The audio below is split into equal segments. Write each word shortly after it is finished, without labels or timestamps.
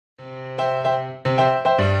Alright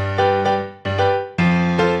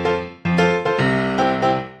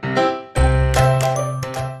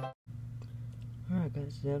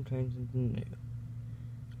guys, today I'm trying something new.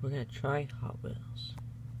 We're gonna try Hot Wheels.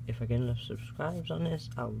 If I get enough subscribers on this,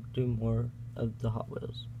 I'll do more of the Hot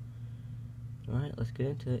Wheels. Alright, let's get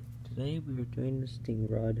into it. Today we are doing the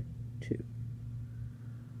Stingrod 2.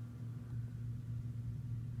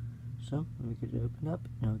 So, let me get it opened up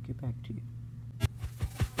and I'll get back to you.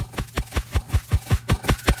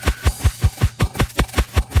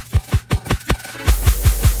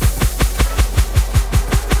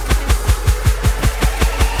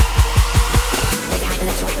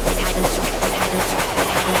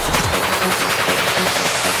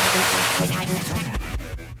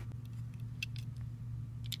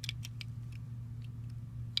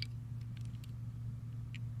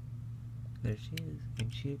 There she is,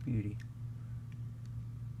 and she's a beauty.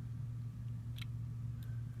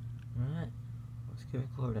 Alright, let's get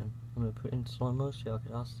recording. I'm going to put it in slow motion so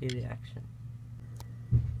y'all see the action.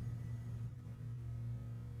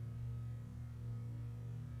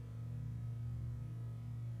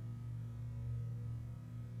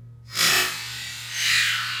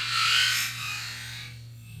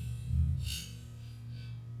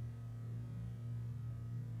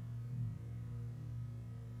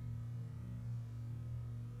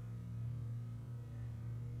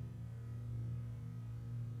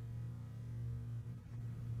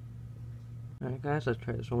 Alright guys, let's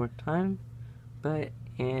try this one more time, but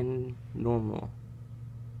in normal.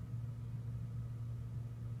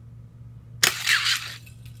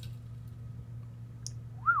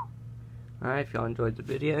 Alright, if y'all enjoyed the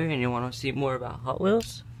video and you want to see more about Hot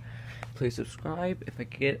Wheels, please subscribe. If I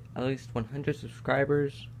get at least 100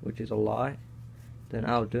 subscribers, which is a lot, then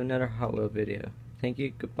I'll do another Hot Wheels video. Thank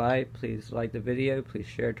you, goodbye, please like the video, please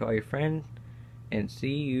share it to all your friends, and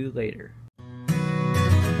see you later.